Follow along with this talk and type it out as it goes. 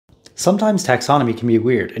Sometimes taxonomy can be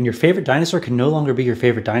weird, and your favorite dinosaur can no longer be your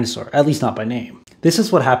favorite dinosaur, at least not by name. This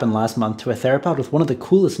is what happened last month to a theropod with one of the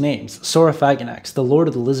coolest names, Saurophaganax, the lord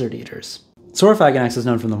of the lizard eaters. Saurophaganax is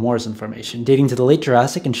known from the Morrison Formation, dating to the late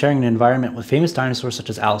Jurassic and sharing an environment with famous dinosaurs such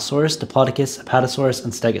as Allosaurus, Diplodocus, Apatosaurus,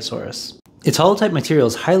 and Stegosaurus. Its holotype material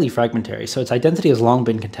is highly fragmentary, so its identity has long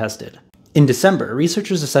been contested. In December,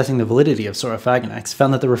 researchers assessing the validity of Saurophaganax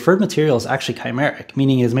found that the referred material is actually chimeric,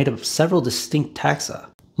 meaning it is made up of several distinct taxa.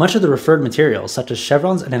 Much of the referred material, such as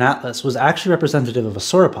chevrons and an atlas, was actually representative of a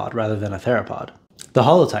sauropod rather than a theropod. The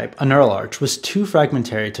holotype, a neural arch, was too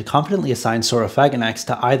fragmentary to confidently assign Saurophaganax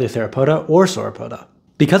to either theropoda or sauropoda.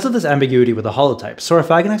 Because of this ambiguity with the holotype,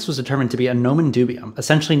 Saurophaganax was determined to be a nomen dubium,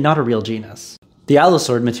 essentially not a real genus. The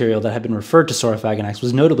allosaur material that had been referred to Saurophaganax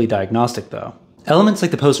was notably diagnostic though. Elements like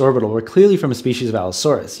the postorbital were clearly from a species of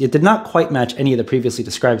Allosaurus, yet did not quite match any of the previously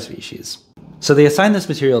described species. So they assigned this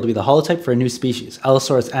material to be the holotype for a new species,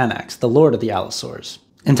 Allosaurus anax, the lord of the allosaurs.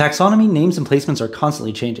 In taxonomy, names and placements are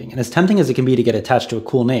constantly changing, and as tempting as it can be to get attached to a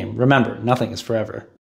cool name, remember, nothing is forever.